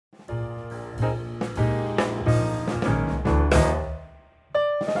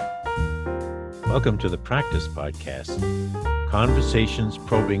Welcome to the Practice Podcast, conversations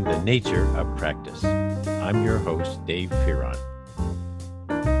probing the nature of practice. I'm your host, Dave Fearon.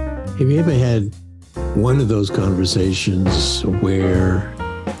 Have you ever had one of those conversations where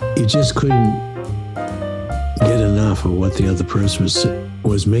you just couldn't get enough of what the other person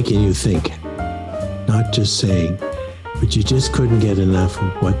was making you think? Not just saying, but you just couldn't get enough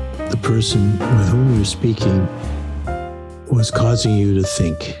of what the person with whom you're speaking was causing you to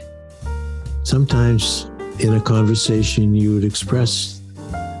think. Sometimes in a conversation, you would express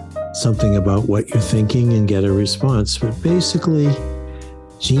something about what you're thinking and get a response. But basically,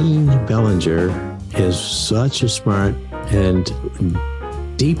 Gene Bellinger is such a smart and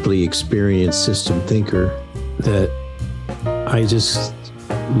deeply experienced system thinker that I just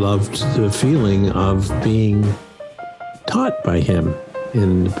loved the feeling of being taught by him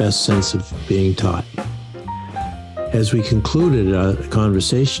in the best sense of being taught. As we concluded a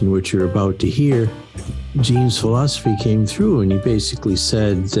conversation which you're about to hear, Gene's philosophy came through, and he basically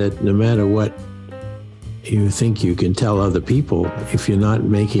said that no matter what you think you can tell other people, if you're not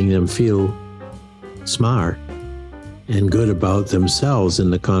making them feel smart and good about themselves in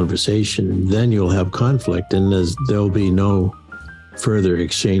the conversation, then you'll have conflict and there'll be no further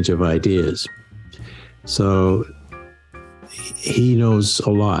exchange of ideas. So he knows a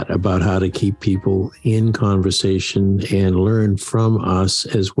lot about how to keep people in conversation and learn from us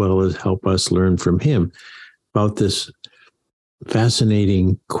as well as help us learn from him about this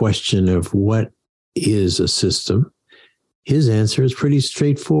fascinating question of what is a system. His answer is pretty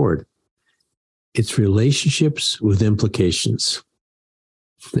straightforward. It's relationships with implications.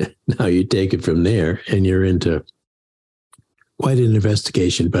 Now you take it from there and you're into quite an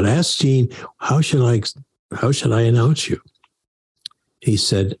investigation. But ask Gene, how should I announce you? He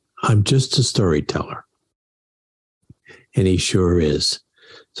said, I'm just a storyteller. And he sure is.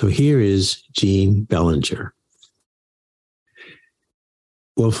 So here is Gene Bellinger.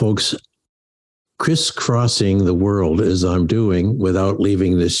 Well, folks, crisscrossing the world as I'm doing without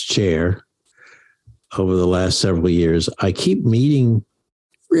leaving this chair over the last several years, I keep meeting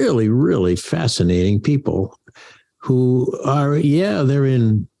really, really fascinating people who are, they're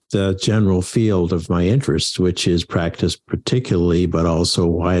in the general field of my interest, which is practice particularly, but also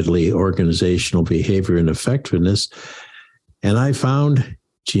widely organizational behavior and effectiveness. And I found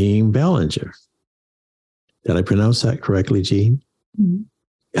Gene Bellinger. Did I pronounce that correctly, Gene?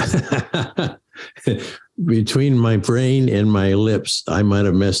 Mm-hmm. Between my brain and my lips, I might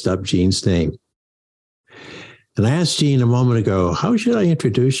have messed up Gene's name. And I asked Gene a moment ago, how should I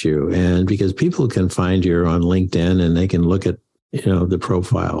introduce you? And because people can find you on LinkedIn and they can look at the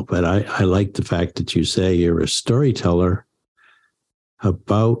profile, but I like the fact that you say you're a storyteller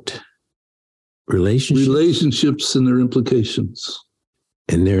about relationships and their implications.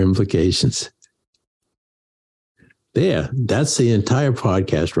 There, that's the entire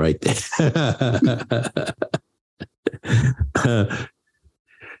podcast right there.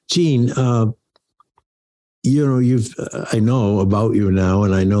 Gene, I know about you now,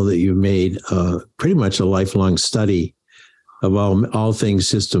 and I know that you've made pretty much a lifelong study of all things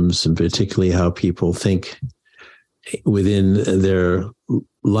systems, and particularly how people think within their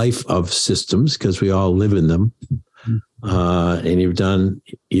life of systems, because we all live in them. And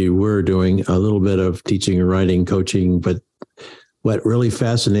you were doing a little bit of teaching and writing, coaching, but what really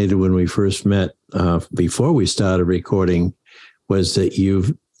fascinated when we first met, before we started recording, was that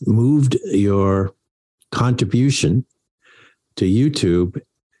you've moved your contribution to YouTube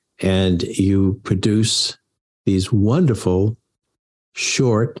and you produce these wonderful,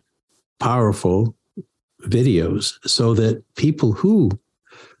 short, powerful videos so that people who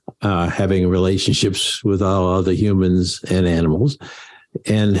are having relationships with all other humans and animals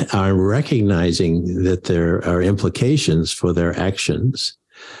and are recognizing that there are implications for their actions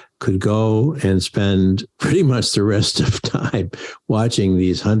could go and spend pretty much the rest of time watching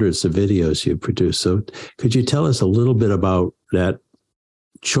these hundreds of videos you produce. So could you tell us a little bit about that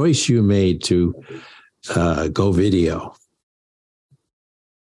choice you made to go video?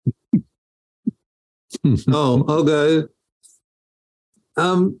 Oh, okay.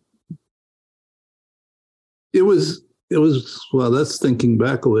 It was, well, that's thinking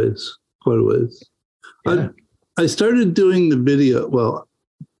back quite a ways. Yeah. I started doing the video. Well,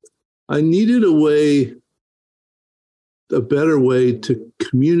 I needed a better way to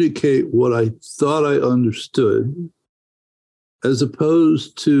communicate what I thought I understood, as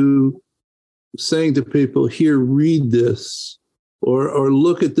opposed to saying to people, here, read this, or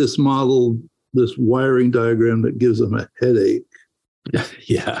look at this model, this wiring diagram that gives them a headache.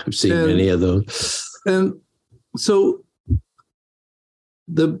 Yeah, I've seen many of those. And so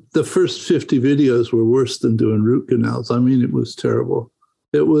the first 50 videos were worse than doing root canals. I mean, it was terrible.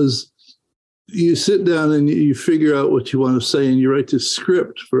 It was, you sit down and you figure out what you want to say, and you write this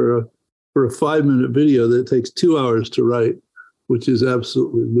script for a 5-minute video that takes 2 hours to write, which is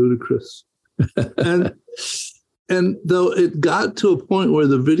absolutely ludicrous. And though it got to a point where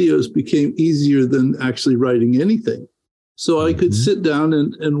the videos became easier than actually writing anything. So I could sit down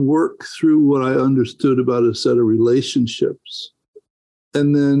and work through what I understood about a set of relationships,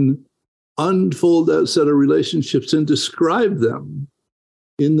 and then unfold that set of relationships and describe them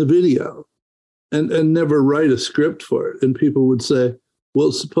in the video, and never write a script for it. And people would say,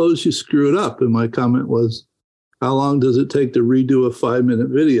 well, suppose you screw it up. And my comment was, how long does it take to redo a 5-minute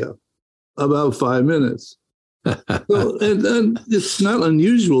video? About 5 minutes. So, and it's not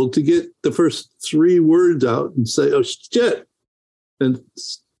unusual to get the first 3 words out and say, oh, shit, and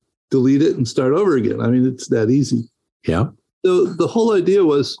delete it and start over again. I mean, it's that easy. Yeah. So the whole idea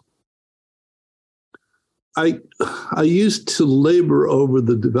was, I used to labor over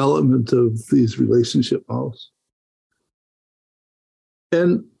the development of these relationship models.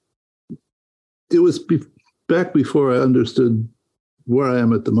 And it was back before I understood where I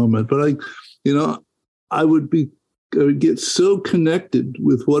am at the moment. But I would get so connected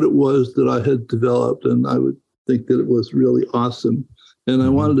with what it was that I had developed, and I would think that it was really awesome. And I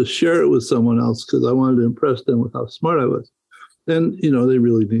wanted to share it with someone else because I wanted to impress them with how smart I was. And, they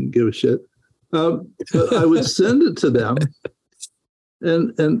really didn't give a shit. But I would send it to them.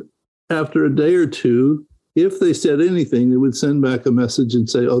 And after a day or two, if they said anything, they would send back a message and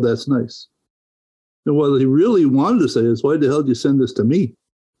say, oh, that's nice. And what they really wanted to say is, why the hell did you send this to me?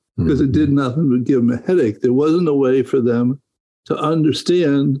 Because it did nothing but give them a headache. There wasn't a way for them to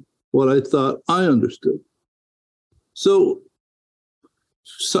understand what I thought I understood. So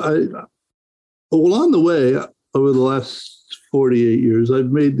along the way, over the last 48 years, I've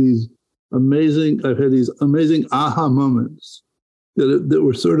had these amazing aha moments that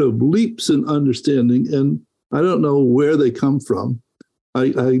were sort of leaps in understanding. And I don't know where they come from.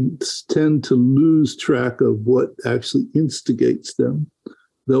 I tend to lose track of what actually instigates them.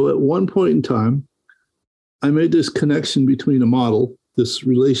 Though at one point in time, I made this connection between a model, this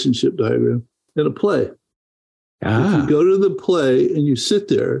relationship diagram, and a play. If you go to the play and you sit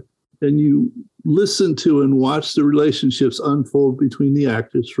there and you listen to and watch the relationships unfold between the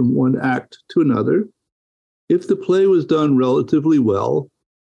actors from one act to another, if the play was done relatively well,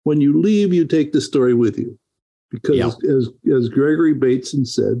 when you leave, you take the story with you. Because as Gregory Bateson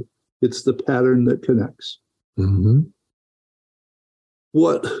said, it's the pattern that connects. Mm-hmm.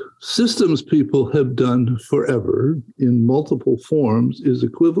 What systems people have done forever in multiple forms is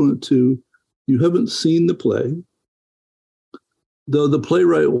equivalent to, you haven't seen the play, though the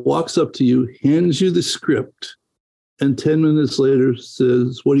playwright walks up to you, hands you the script, and 10 minutes later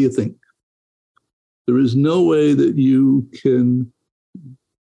says, what do you think? There is no way that you can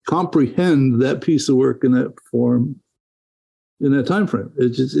comprehend that piece of work in that form, in that time frame.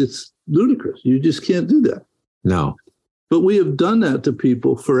 It's ludicrous. You just can't do that. No. But we have done that to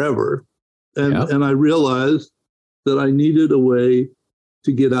people forever. And I realized that I needed a way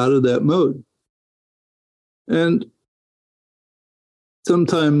to get out of that mode. And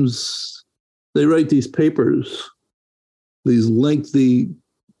sometimes they write these papers, these lengthy,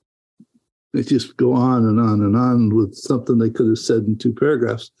 they just go on and on and on with something they could have said in 2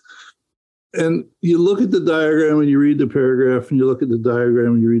 paragraphs. And you look at the diagram and you read the paragraph, and you look at the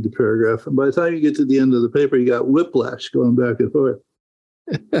diagram and you read the paragraph. And by the time you get to the end of the paper, you got whiplash going back and forth.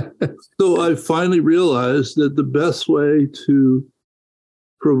 So I finally realized that the best way to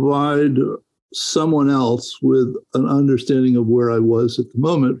provide someone else with an understanding of where I was at the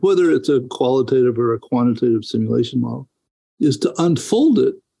moment, whether it's a qualitative or a quantitative simulation model, is to unfold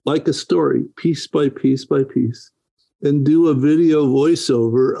it like a story, piece by piece by piece, and do a video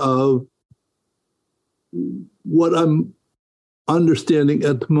voiceover of what I'm understanding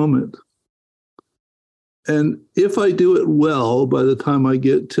at the moment. And if I do it well, by the time I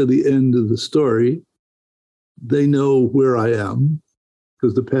get to the end of the story, they know where I am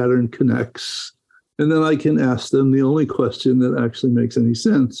because the pattern connects. And then I can ask them, the only question that actually makes any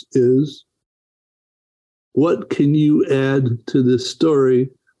sense is, what can you add to this story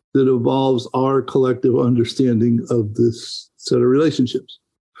that evolves our collective understanding of this set of relationships?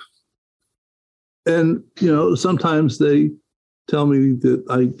 And, sometimes they tell me that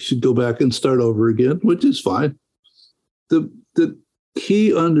I should go back and start over again, which is fine. The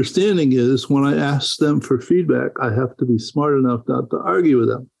key understanding is, when I ask them for feedback, I have to be smart enough not to argue with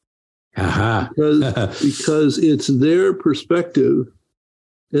them. Because it's their perspective,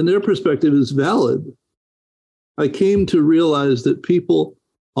 and their perspective is valid. I came to realize that people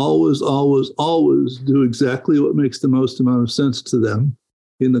always, always, always do exactly what makes the most amount of sense to them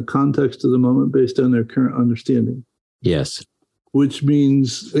in the context of the moment based on their current understanding. Yes. Which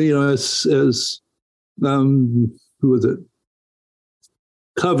means, as who was it?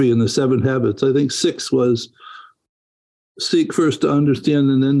 Covey in the 7 Habits. I think 6 was seek first to understand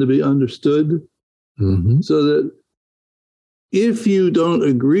and then to be understood. Mm-hmm. So that if you don't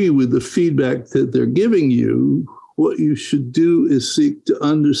agree with the feedback that they're giving you, what you should do is seek to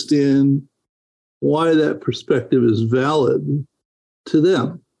understand why that perspective is valid to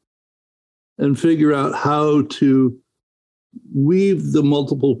them and figure out how to weave the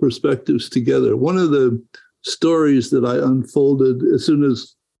multiple perspectives together. One of the stories that I unfolded as soon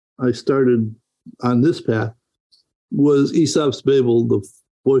as I started on this path was Aesop's Fable, The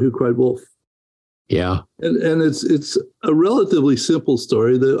Boy Who Cried Wolf. Yeah. And it's a relatively simple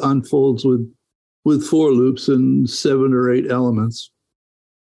story that unfolds with 4 loops and 7 or 8 elements.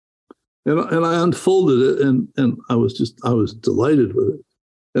 And I unfolded it and I was delighted with it.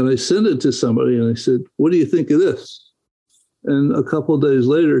 And I sent it to somebody and I said, "What do you think of this?" And a couple of days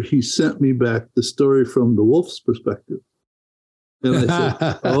later, he sent me back the story from the wolf's perspective. And I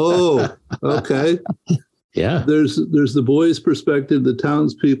said, "Oh, okay." Yeah. There's the boy's perspective, the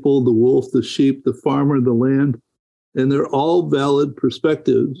townspeople, the wolf, the sheep, the farmer, the land, and they're all valid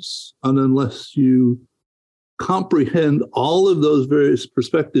perspectives. And unless you comprehend all of those various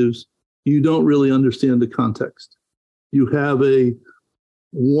perspectives, you don't really understand the context. You have a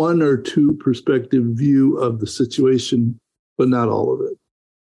 1 or 2 perspective view of the situation, but not all of it.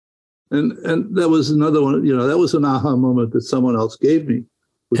 And that was another one, that was an aha moment that someone else gave me.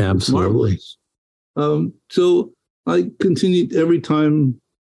 Which Absolutely. Was marvelous. So I continued every time.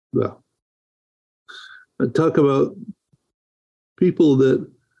 Well, I talk about people that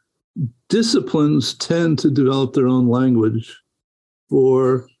disciplines tend to develop their own language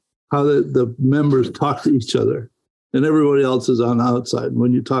for how the members talk to each other. And everybody else is on the outside. And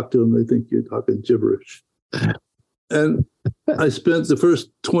when you talk to them, they think you're talking gibberish. And I spent the first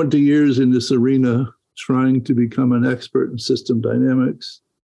 20 years in this arena trying to become an expert in system dynamics,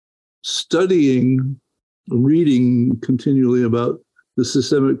 studying, reading continually about the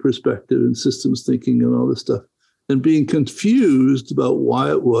systemic perspective and systems thinking and all this stuff, and being confused about why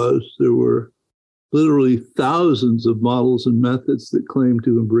it was there were literally thousands of models and methods that claimed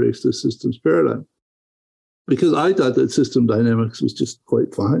to embrace the systems paradigm. Because I thought that system dynamics was just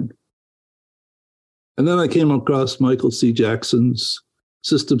quite fine. And then I came across Michael C. Jackson's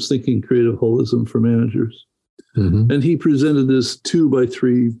Systems Thinking Creative Holism for Managers. Mm-hmm. And he presented this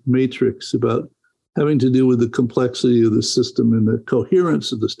 2x3 matrix about having to do with the complexity of the system and the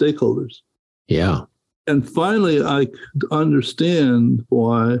coherence of the stakeholders. Yeah. And finally, I could understand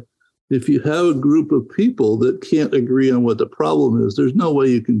why, if you have a group of people that can't agree on what the problem is, there's no way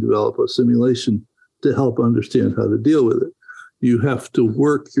you can develop a simulation to help understand how to deal with it. You have to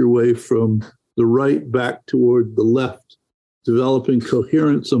work your way from the right back toward the left, developing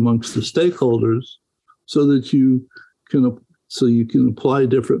coherence amongst the stakeholders so that you can apply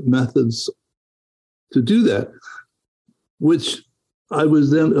different methods to do that, which I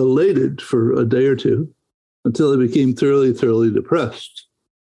was then elated for a day or two until I became thoroughly, thoroughly depressed,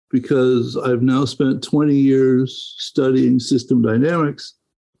 because I've now spent 20 years studying system dynamics.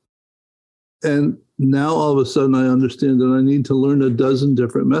 And now all of a sudden I understand that I need to learn a dozen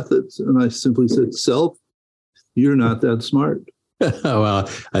different methods. And I simply said, "Self, you're not that smart." Well,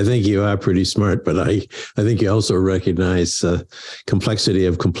 I think you are pretty smart, but I think you also recognize complexity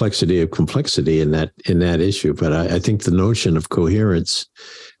of in that issue. But I think the notion of coherence,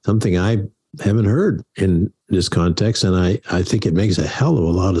 something I haven't heard in this context, and I think it makes a hell of a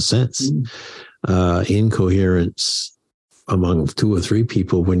lot of sense. Incoherence among 2 or 3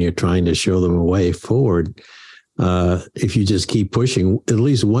 people when you're trying to show them a way forward. If you just keep pushing, at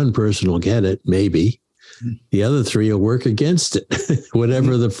least one person will get it, maybe. The other 3 will work against it,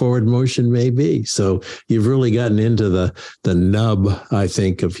 whatever the forward motion may be. So you've really gotten into the nub, I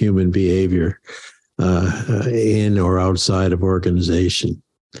think, of human behavior in or outside of organization.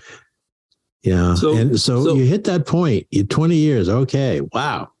 Yeah. So you hit that point. You're 20 years. Okay.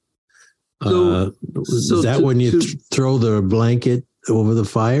 Wow. Is that when you throw the blanket over the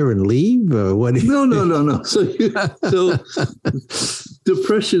fire and leave? Or what? No. So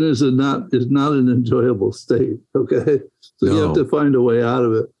depression is not an enjoyable state. Okay, so you have to find a way out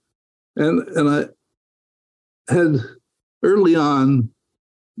of it. And I had early on,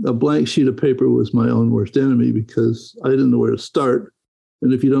 a blank sheet of paper was my own worst enemy, because I didn't know where to start.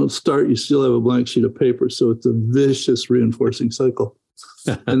 And if you don't start, you still have a blank sheet of paper. So it's a vicious reinforcing cycle.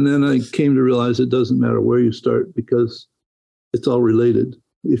 And then I came to realize it doesn't matter where you start, because it's all related.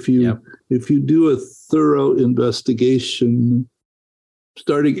 If you do a thorough investigation,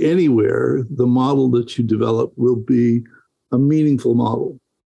 starting anywhere, the model that you develop will be a meaningful model.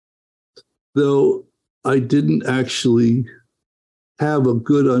 Though I didn't actually have a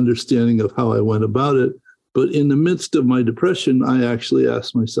good understanding of how I went about it, but in the midst of my depression, I actually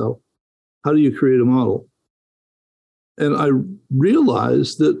asked myself, how do you create a model? And I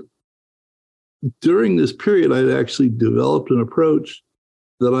realized that during this period, I'd actually developed an approach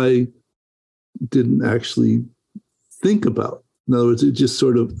that I didn't actually think about. In other words, it just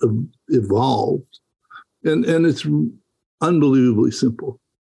sort of evolved. And it's unbelievably simple.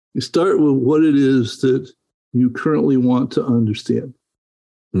 You start with what it is that you currently want to understand.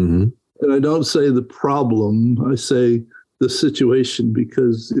 Mm-hmm. And I don't say the problem, I say the situation,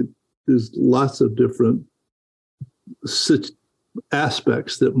 because there's lots of different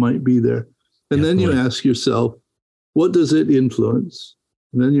aspects that might be there. And then you ask yourself, what does it influence?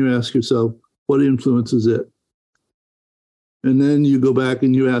 And then you ask yourself, what influences it? And then you go back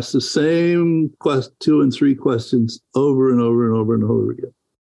and you ask the same 2 and 3 questions over and over and over and over again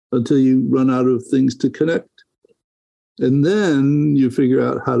until you run out of things to connect. And then you figure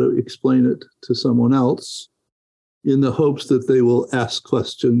out how to explain it to someone else in the hopes that they will ask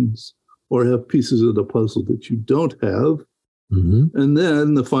questions or have pieces of the puzzle that you don't have. Mm-hmm. And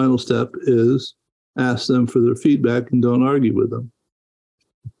then the final step is ask them for their feedback and don't argue with them.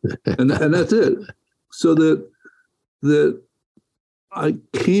 and that's it. So that I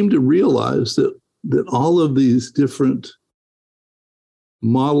came to realize that all of these different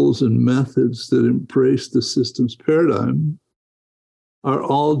models and methods that embrace the systems paradigm are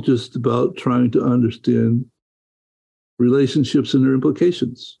all just about trying to understand relationships and their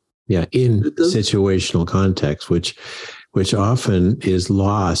implications. Yeah, in situational context, which often is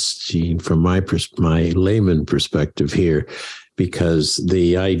lost, Gene, from my layman perspective here, because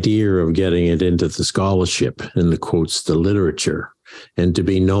the idea of getting it into the scholarship, in the quotes, the literature, and to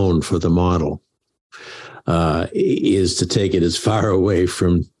be known for the model, is to take it as far away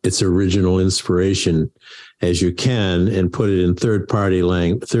from its original inspiration as you can and put it in third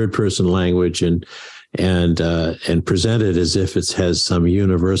person language and present it as if it has some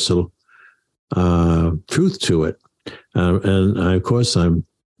universal truth to it. And of course, I'm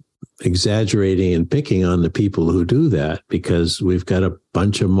exaggerating and picking on the people who do that, because we've got a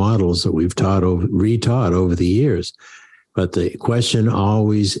bunch of models that we've retaught over the years. But the question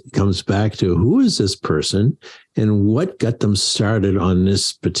always comes back to, who is this person and what got them started on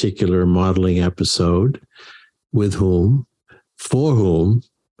this particular modeling episode, with whom, for whom?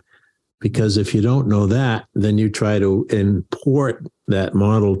 Because if you don't know that, then you try to import that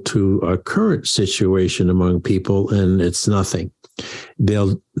model to a current situation among people, and it's nothing.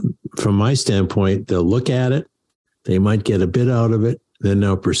 From my standpoint, they'll look at it, they might get a bit out of it, then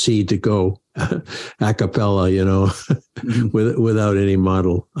they'll proceed to go a cappella, without any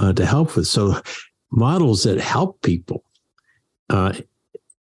model to help with. So models that help people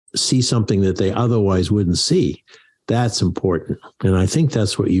see something that they otherwise wouldn't see, that's important. And I think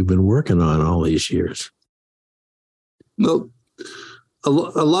that's what you've been working on all these years. Well, a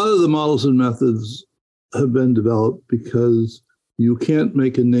lot of the models and methods have been developed because you can't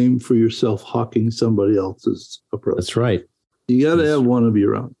make a name for yourself hawking somebody else's approach. That's right. You got to have one of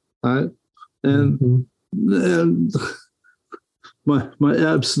your own, right? And my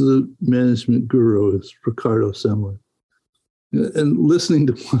absolute management guru is Ricardo Semler. And listening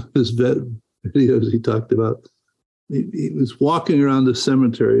to one of his videos, he talked about, he was walking around the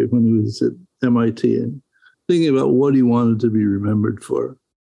cemetery when he was at MIT and thinking about what he wanted to be remembered for.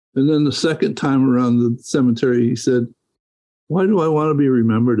 And then the second time around the cemetery, he said, why do I want to be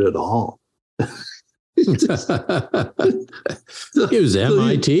remembered at all? It was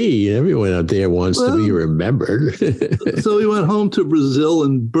MIT. Everyone out there wants to be remembered. So he went home to Brazil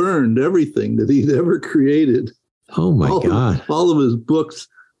and burned everything that he'd ever created. Oh my God. All of his books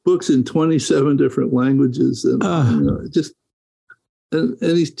in 27 different languages. And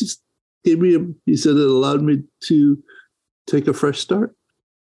and he just gave me he said it allowed me to take a fresh start.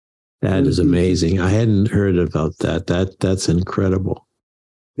 That is amazing. I hadn't heard about that. That's incredible.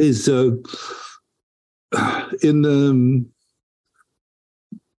 He's in the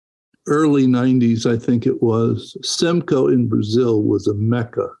early 90s, I think it was, Semco in Brazil was a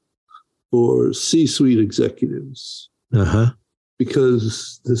mecca for C-suite executives.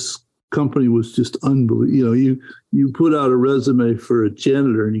 Because this company was just unbelievable. You put out a resume for a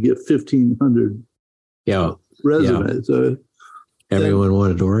janitor and you get 1,500 resumes. Yeah. Everyone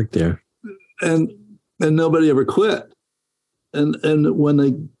wanted to work there. And nobody ever quit. And when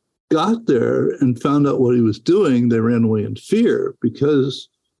they got there and found out what he was doing, they ran away in fear because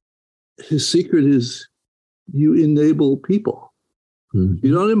his secret is you enable people. Mm-hmm.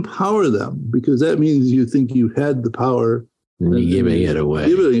 You don't empower them, because that means you think you had the power. And you're giving it away.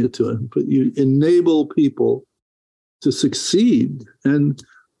 Giving it to them. But you enable people to succeed. And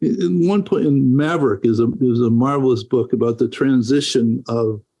in one point in Maverick is a marvelous book about the transition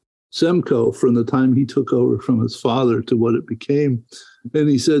of Semco from the time he took over from his father to what it became. And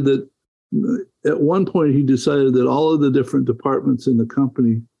he said that at one point he decided that all of the different departments in the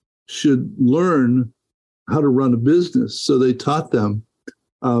company should learn how to run a business. So they taught them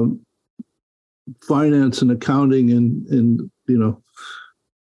finance and accounting and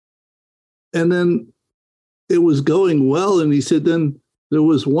and then it was going well. And he said then there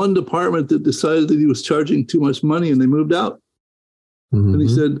was one department that decided that he was charging too much money and they moved out. Mm-hmm. And he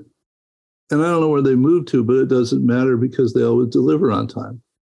said, and I don't know where they moved to, but it doesn't matter because they always deliver on time.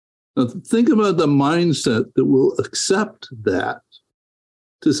 Now, think about the mindset that will accept that,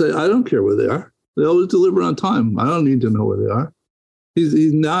 to say, I don't care where they are. They always deliver on time. I don't need to know where they are.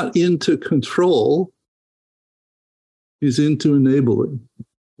 He's not into control. He's into enabling.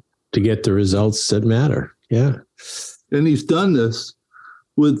 To get the results that matter. Yeah. And he's done this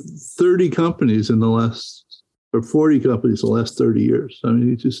with 30 companies in the last, or 40 companies in the last 30 years. I mean,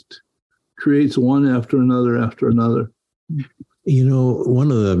 he just creates one after another after another. You know,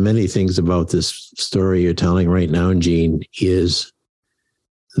 one of the many things about this story you're telling right now, Gene, is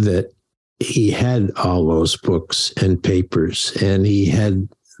that he had all those books and papers, and he had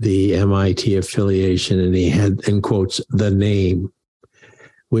the MIT affiliation, and he had, in quotes, the name,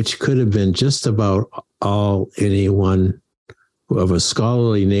 which could have been just about all anyone of a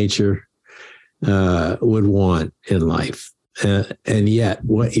scholarly nature would want in life. And yet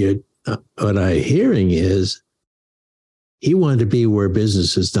what I'm hearing is he wanted to be where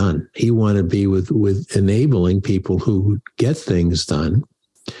business is done. He wanted to be with enabling people who get things done,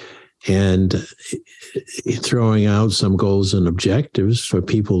 and throwing out some goals and objectives for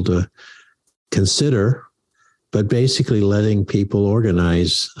people to consider, but basically letting people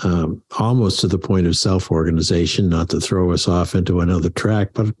organize almost to the point of self-organization, not to throw us off into another track,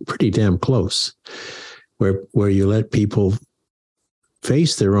 but pretty damn close, where you let people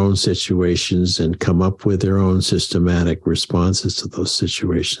face their own situations and come up with their own systematic responses to those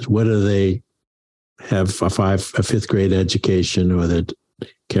situations, whether they have a fifth grade education or they're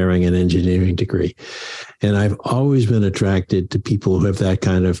carrying an engineering degree. And I've always been attracted to people who have that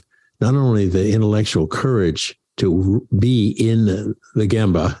kind of, not only the intellectual courage to be in the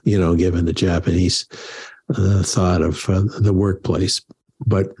gemba, given the Japanese thought of the workplace,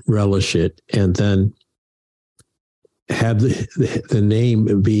 but relish it, and then have the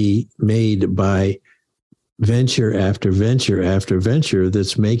name be made by venture after venture after venture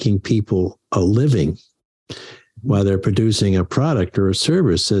that's making people a living while they're producing a product or a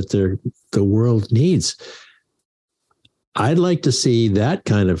service that the world needs. I'd like to see that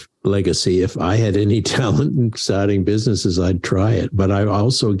kind of legacy. If I had any talent in starting businesses, I'd try it. But I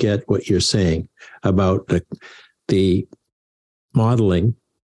also get what you're saying about the modeling,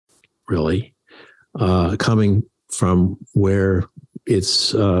 really, coming from where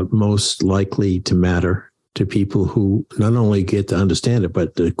it's most likely to matter to people who not only get to understand it,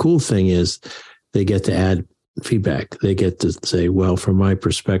 but the cool thing is they get to add feedback. They get to say, well, from my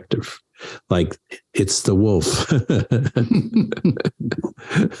perspective, like it's the wolf.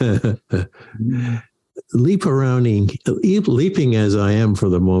 Leaping as I am for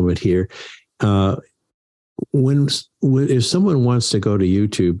the moment here, if someone wants to go to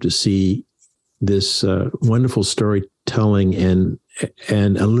YouTube to see this wonderful storytelling and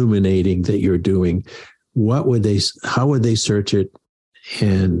illuminating that you're doing, how would they search it,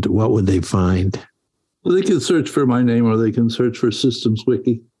 and what would they find? Well, they can search for my name, or they can search for Systems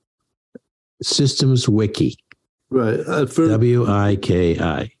Wiki. Systems Wiki. Right.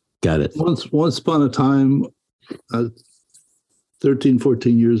 WIKI. Got it. Once upon a time, 13,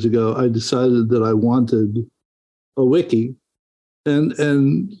 14 years ago, I decided that I wanted a wiki.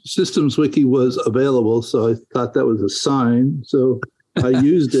 And Systems Wiki was available, so I thought that was a sign. So I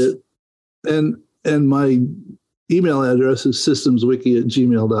used it. And my email address is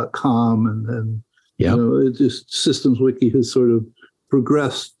systemswiki@gmail.com. And then, it just, Systems Wiki has sort of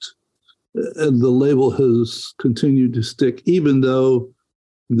progressed, and the label has continued to stick, even though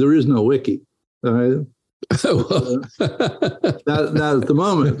there is no wiki. All right. Not at the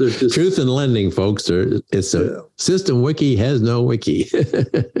moment. There's just truth in lending, folks. System Wiki has no wiki.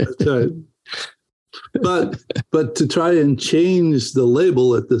 That's right. But to try and change the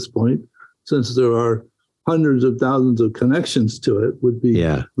label at this point, since there are hundreds of thousands of connections to it, would be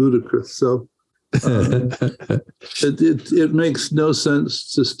ludicrous. So It makes no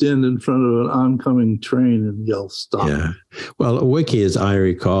sense to stand in front of an oncoming train and yell stop. Yeah. Well, a wiki, as I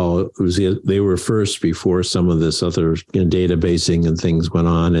recall, they were first before some of this other databasing and things went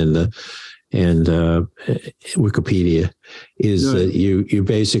on, and Wikipedia is that you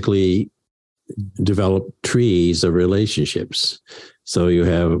basically develop trees of relationships. So you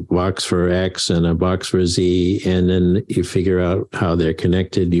have a box for X and a box for Z, and then you figure out how they're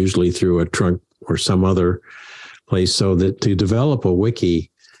connected, usually through a trunk or some other place. So that to develop a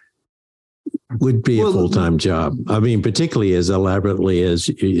wiki would be a full-time job. I mean, particularly as elaborately as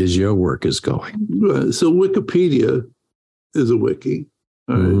your work is going. Right. So Wikipedia is a wiki.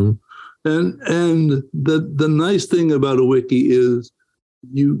 All right. Mm-hmm. And the nice thing about a wiki is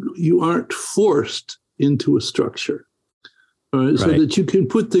you aren't forced into a structure. All right, so that you can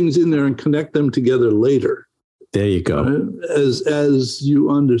put things in there and connect them together later. There you go. Right? As you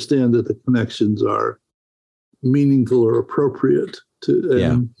understand that the connections are meaningful or appropriate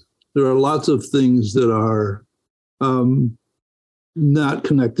to. There are lots of things that are not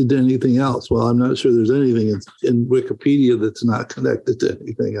connected to anything else. Well, I'm not sure there's anything in Wikipedia that's not connected to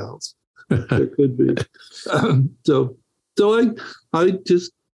anything else. There could be. So I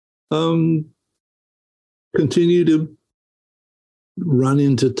just continue to run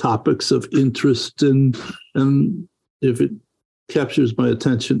into topics of interest, and if it captures my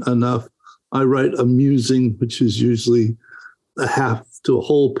attention enough, I write a musing, which is usually a half to a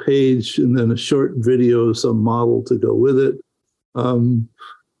whole page, and then a short video, some model to go with it.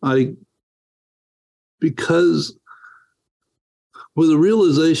 Because with the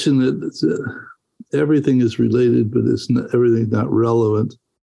realization that everything is related, but everything's not relevant.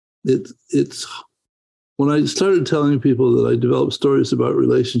 It's when I started telling people that I developed stories about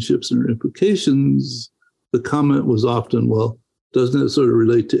relationships and their implications, the comment was often, well, doesn't it sort of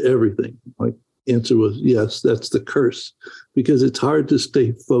relate to everything? My answer was, yes, that's the curse, because it's hard to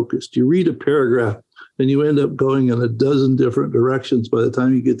stay focused. You read a paragraph and you end up going in a dozen different directions by the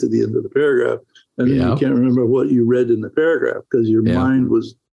time you get to the end of the paragraph. And then you can't remember what you read in the paragraph because your mind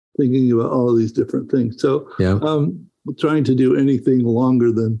was thinking about all of these different things. So trying to do anything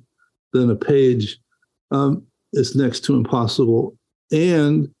longer than a page is next to impossible.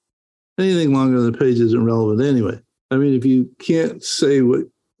 And anything longer than a page isn't relevant anyway. I mean, if you can't say what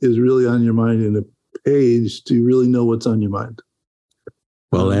is really on your mind in a page, do you really know what's on your mind?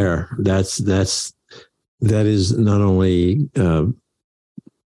 Well, that is not only the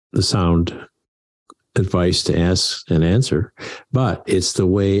sound advice to ask and answer, but it's the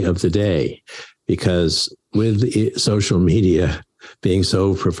way of the day, because with social media being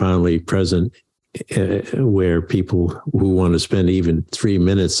so profoundly present, where people who want to spend even 3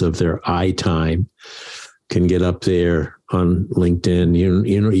 minutes of their eye time can get up there on LinkedIn,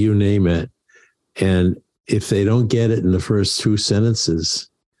 you name it. And if they don't get it in the first 2 sentences,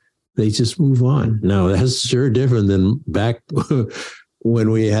 they just move on. Now, that's sure different than back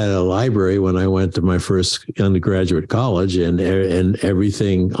when we had a library, when I went to my first undergraduate college, and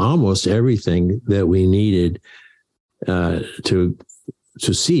everything, almost everything that we needed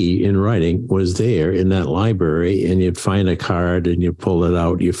to see in writing was there in that library, and you'd find a card and you pull it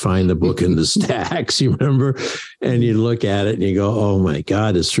out, you find the book in the stacks, you remember, and you look at it and you go, oh my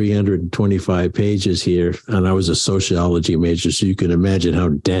God, it's 325 pages here. And I was a sociology major, so you can imagine how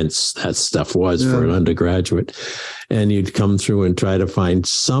dense that stuff was for an undergraduate. And you'd come through and try to find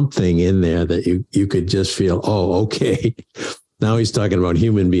something in there that you could just feel, oh, okay. Now he's talking about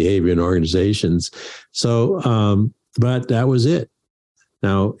human behavior in organizations. So, but that was it.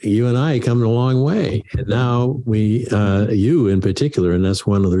 Now, you and I come a long way. And now you in particular, and that's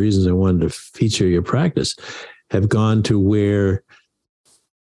one of the reasons I wanted to feature your practice, have gone to where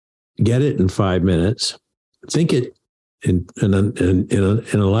get it in 5 minutes, think it in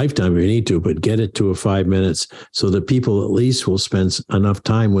a lifetime if you need to, but get it to 5 minutes so that people at least will spend enough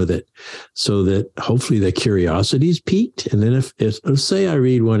time with it so that hopefully their curiosity is piqued. And then if let's say I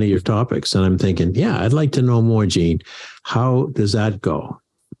read one of your topics and I'm thinking, yeah, I'd like to know more, Gene. How does that go?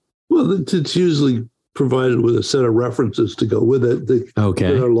 Well, it's usually provided with a set of references to go with it. There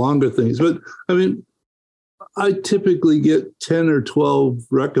are longer things. But I mean, I typically get 10 or 12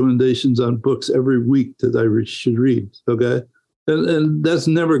 recommendations on books every week that I should read. Okay. And that's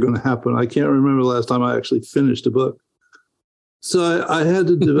never going to happen. I can't remember the last time I actually finished a book. So I had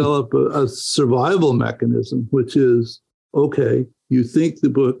to develop a survival mechanism, which is, okay, you think the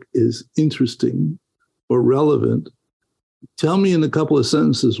book is interesting or relevant. Tell me in a couple of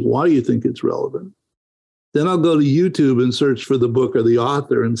sentences why you think it's relevant. Then I'll go to YouTube and search for the book or the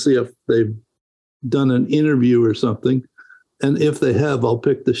author and see if they've done an interview or something. And if they have, I'll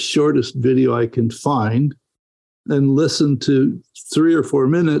pick the shortest video I can find and listen to 3 or 4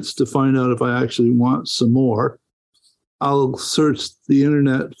 minutes to find out if I actually want some more. I'll search the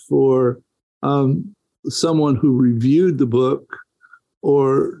internet for someone who reviewed the book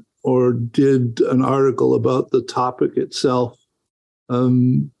or did an article about the topic itself.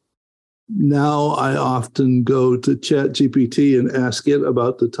 Now I often go to ChatGPT and ask it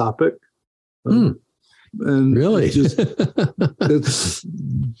about the topic. And really? It's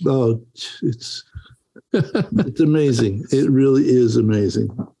amazing. It really is amazing.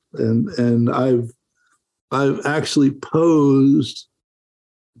 And I've actually posed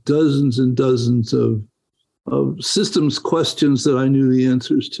dozens and dozens of systems questions that I knew the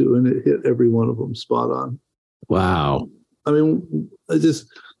answers to, and it hit every one of them spot on. Wow. I mean,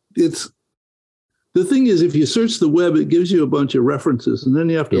 the thing is, if you search the web, it gives you a bunch of references, and then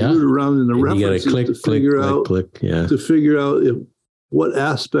you have to root around in the references to figure out what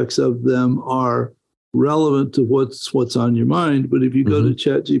aspects of them are relevant to what's on your mind. But if you go to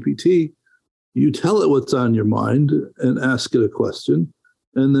ChatGPT, you tell it what's on your mind and ask it a question,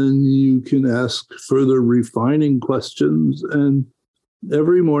 and then you can ask further refining questions. And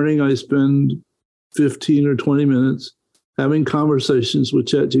every morning I spend 15 or 20 minutes having conversations with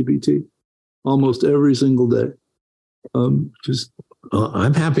ChatGPT almost every single day. I'm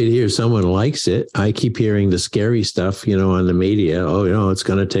happy to hear someone likes it. I keep hearing the scary stuff, on the media. Oh, it's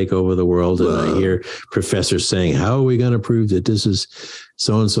going to take over the world. And I hear professors saying, how are we going to prove that this is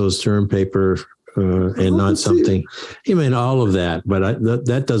so-and-so's term paper and not something? You mean all of that, but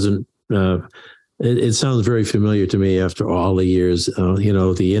that doesn't, it sounds very familiar to me after all the years.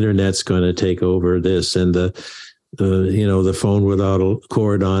 The internet's going to take over this, and the phone without a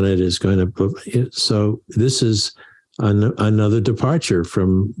cord on it is going to. So this is another departure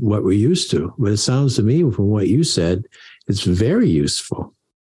from what we're used to. But it sounds to me, from what you said, it's very useful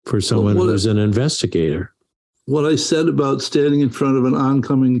for someone who's an investigator. What I said about standing in front of an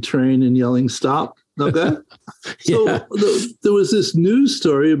oncoming train and yelling, "Stop!" Okay. So there was this news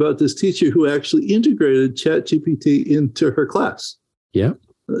story about this teacher who actually integrated ChatGPT into her class. Yeah.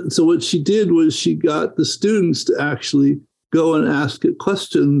 So what she did was she got the students to actually go and ask it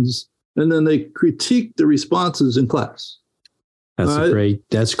questions, and then they critiqued the responses in class.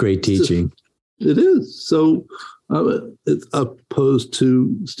 That's great teaching. It is. So it's opposed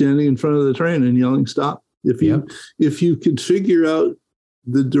to standing in front of the train and yelling, "Stop." If you can figure out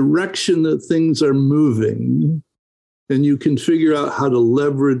the direction that things are moving, and you can figure out how to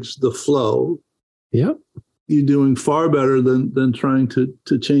leverage the flow, you're doing far better than trying to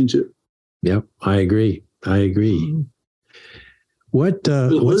change it. Yep, I agree. What's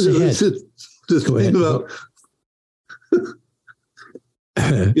ahead? Just think about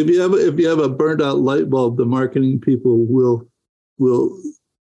if you have a burned out light bulb, the marketing people will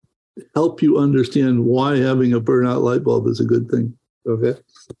help you understand why having a burnout light bulb is a good thing. Okay.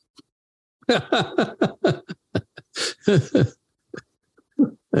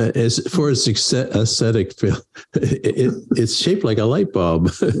 As for a aesthetic feel, it's shaped like a light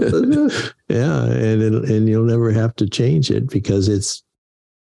bulb. Yeah, and you'll never have to change it because it's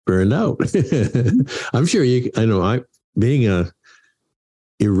burned out. I'm sure being a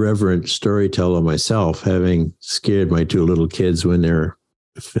irreverent storyteller myself, having scared my 2 little kids when they're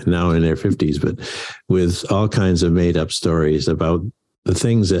now in their 50s, but with all kinds of made up stories about the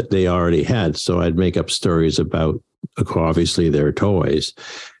things that they already had. So I'd make up stories about, obviously, their toys,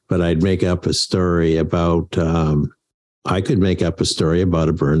 but I'd make up a story about, I could make up a story about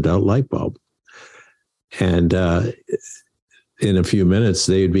a burned out light bulb. And in a few minutes,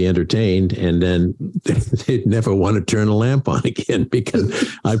 they'd be entertained, and then they'd never want to turn a lamp on again because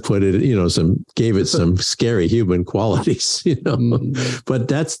I put it, gave it some scary human qualities, But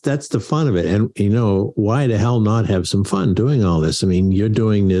that's the fun of it. And, why the hell not have some fun doing all this? I mean, you're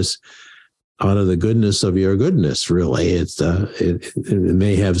doing this out of the goodness of your goodness, really. It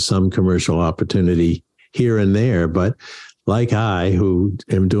may have some commercial opportunity here and there, but like I, who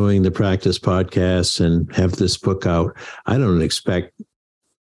am doing the practice podcasts and have this book out, I don't expect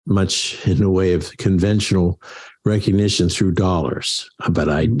much in the way of conventional recognition through dollars, but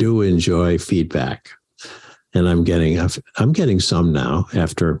I do enjoy feedback, and I'm getting some now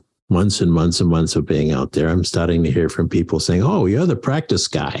after months and months and months of being out there. I'm starting to hear from people saying, "Oh, you're the practice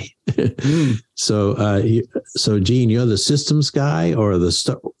guy." So Gene, you're the systems guy, or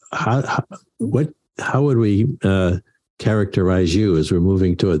how would we characterize you as we're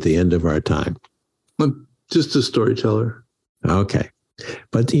moving toward the end of our time? I'm just a storyteller. Okay.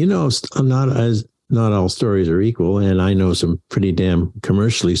 But not all stories are equal, and I know some pretty damn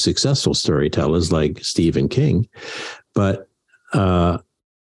commercially successful storytellers like Stephen King, but Well,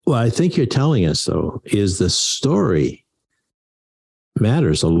 I think you're telling us, though, is the story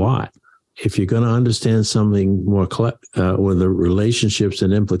matters a lot. If you're going to understand something more with the relationships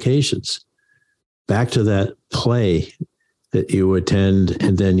and implications, back to that play that you attend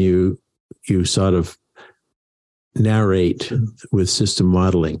and then you sort of narrate with system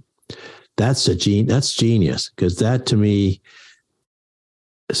modeling. That's genius, because that to me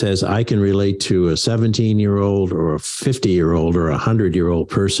says I can relate to a 17-year-old or a 50-year-old or a 100-year-old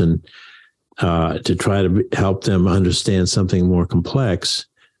person to try to help them understand something more complex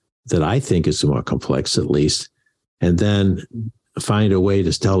that I think is more complex, at least, and then find a way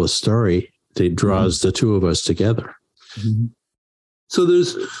to tell a story that draws the two of us together. Mm-hmm. So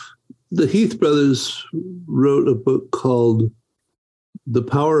the Heath brothers wrote a book called The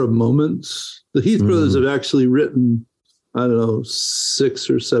Power of Moments. The Heath brothers have actually written, I don't know, 6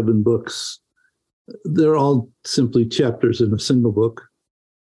 or 7 books. They're all simply chapters in a single book.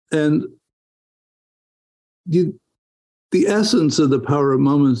 And the essence of The Power of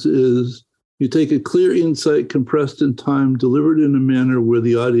Moments is you take a clear insight compressed in time, delivered in a manner where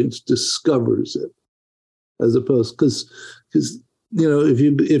the audience discovers it, as opposed, because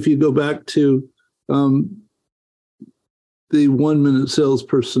if you go back to the 1-minute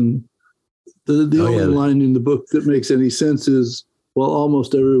salesperson, the only line in the book that makes any sense is, well,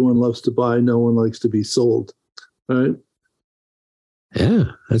 almost everyone loves to buy, no one likes to be sold, right? Yeah,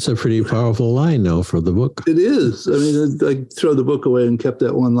 that's a pretty powerful line, though, for the book. It is. I mean, I throw the book away and kept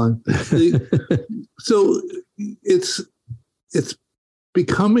that one line. So it's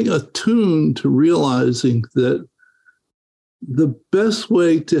becoming attuned to realizing that the best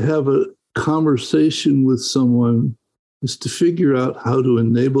way to have a conversation with someone is to figure out how to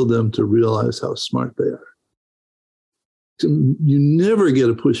enable them to realize how smart they are. You never get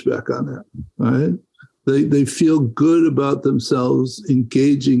a pushback on that, right? They feel good about themselves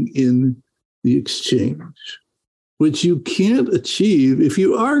engaging in the exchange, which you can't achieve if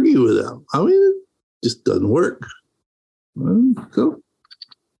you argue with them. I mean, it just doesn't work.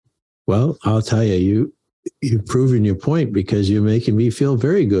 Well, I'll tell you, you've proven your point, because you're making me feel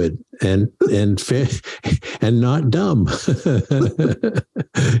very good and fair and not dumb.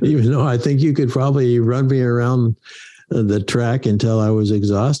 Even though I think you could probably run me around the track until I was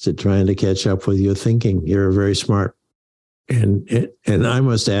exhausted trying to catch up with your thinking. You're very smart. And I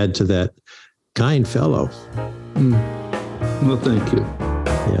must add to that, kind fellow. Well, thank you.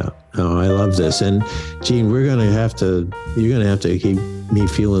 Yeah. Oh, I love this. And Gene, you're going to have to keep me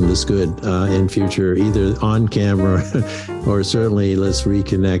feeling this good in future, either on camera or certainly let's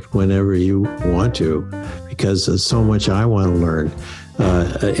reconnect whenever you want to, because there's so much I want to learn.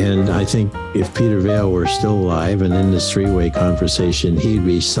 And I think if Peter Vail were still alive and in this 3-way conversation, he'd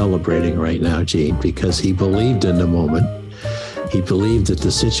be celebrating right now, Gene, because he believed in the moment. He believed that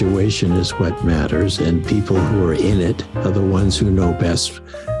the situation is what matters, and people who are in it are the ones who know best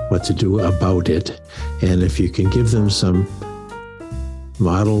what to do about it. And if you can give them some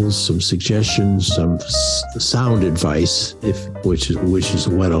models, some suggestions, some sound advice, which is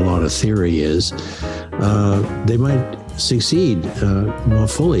what a lot of theory is, they might succeed more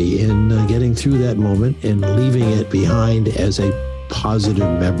fully in getting through that moment and leaving it behind as a positive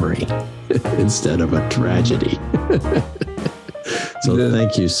memory instead of a tragedy. So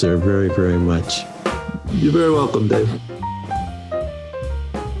Thank you, sir, very, very much. You're very welcome, Dave.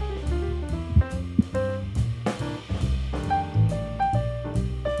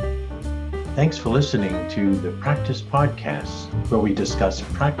 Thanks for listening to the Practice Podcast, where we discuss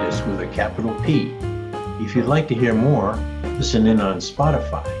practice with a capital P. If you'd like to hear more, listen in on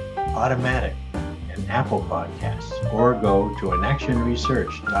Spotify, Automatic, and Apple Podcasts, or go to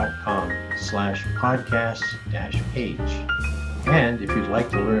inactionresearch.com/podcast-page. And if you'd like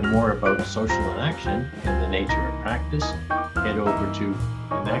to learn more about social inaction and the nature of practice, head over to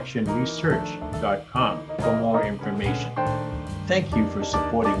inactionresearch.com for more information. Thank you for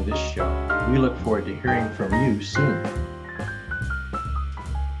supporting this show. We look forward to hearing from you soon.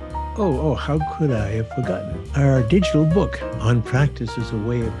 Oh, how could I have forgotten? Our digital book on Practice as a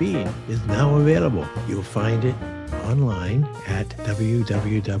Way of Being is now available. You'll find it online at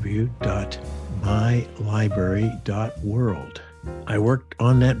www.mylibrary.world. I worked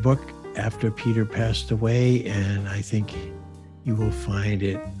on that book after Peter passed away, and I think you will find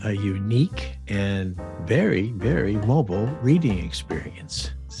it a unique and very, very mobile reading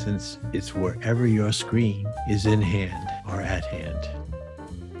experience, since it's wherever your screen is in hand or at hand.